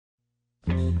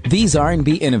These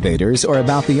R&B innovators are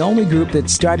about the only group that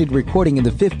started recording in the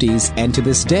 50s and to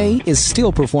this day is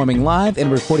still performing live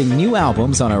and recording new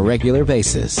albums on a regular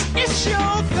basis. It's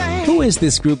your thing. Who is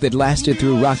this group that lasted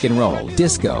through rock and roll,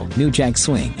 disco, New Jack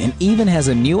Swing, and even has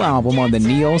a new album on the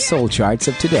neo soul charts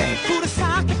of today? Who to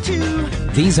sock it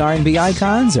to? These R&B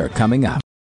icons are coming up.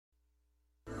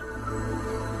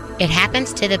 It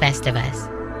happens to the best of us.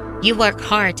 You work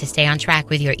hard to stay on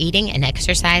track with your eating and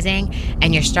exercising,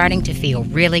 and you're starting to feel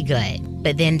really good.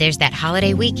 But then there's that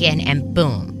holiday weekend, and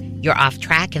boom, you're off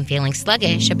track and feeling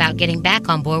sluggish about getting back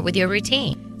on board with your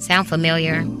routine. Sound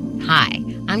familiar? Hi,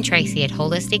 I'm Tracy at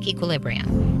Holistic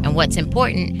Equilibrium, and what's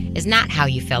important is not how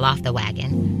you fell off the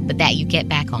wagon, but that you get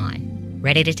back on.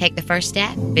 Ready to take the first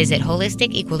step? Visit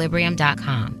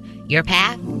holisticequilibrium.com. Your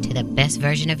path to the best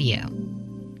version of you.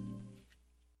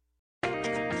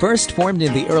 First formed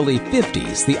in the early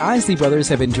 50s, the Isley Brothers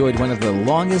have enjoyed one of the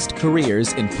longest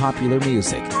careers in popular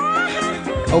music.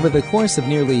 Over the course of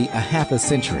nearly a half a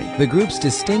century, the group's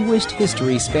distinguished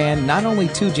history spanned not only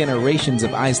two generations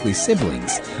of Isley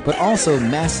siblings, but also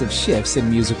massive shifts in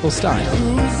musical style.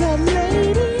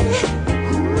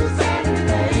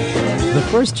 The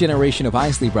first generation of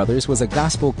Isley Brothers was a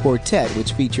gospel quartet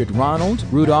which featured Ronald,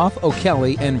 Rudolph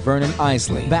O'Kelly, and Vernon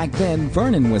Isley. Back then,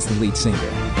 Vernon was the lead singer.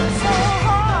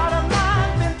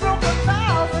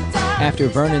 After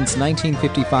Vernon's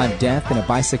 1955 death in a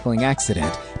bicycling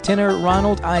accident, tenor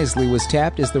Ronald Isley was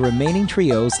tapped as the remaining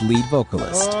trio's lead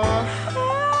vocalist.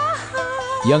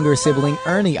 Younger sibling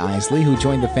Ernie Isley, who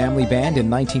joined the family band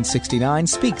in 1969,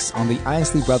 speaks on the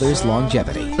Isley Brothers'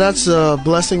 longevity. That's a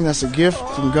blessing, that's a gift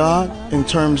from God in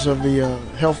terms of the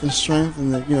health and strength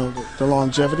and the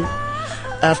longevity.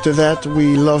 After that,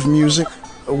 we love music.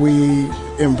 We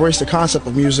embrace the concept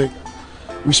of music.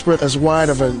 We spread as wide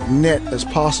of a net as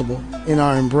possible in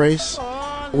our embrace.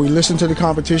 We listen to the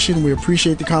competition, we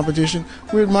appreciate the competition,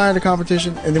 we admire the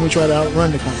competition, and then we try to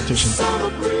outrun the competition.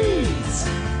 Summer breeze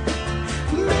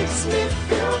makes me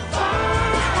feel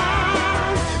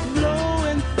fine,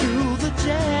 blowing through the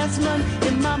jasmine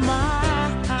in my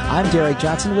mind. I'm Derek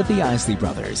Johnson with the Isley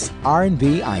Brothers,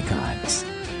 R&B icons.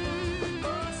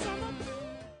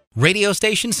 Radio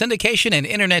station syndication and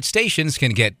internet stations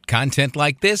can get content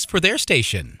like this for their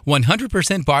station.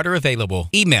 100% barter available.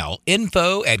 Email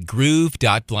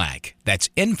info@groove.black. That's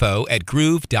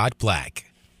info@groove.black.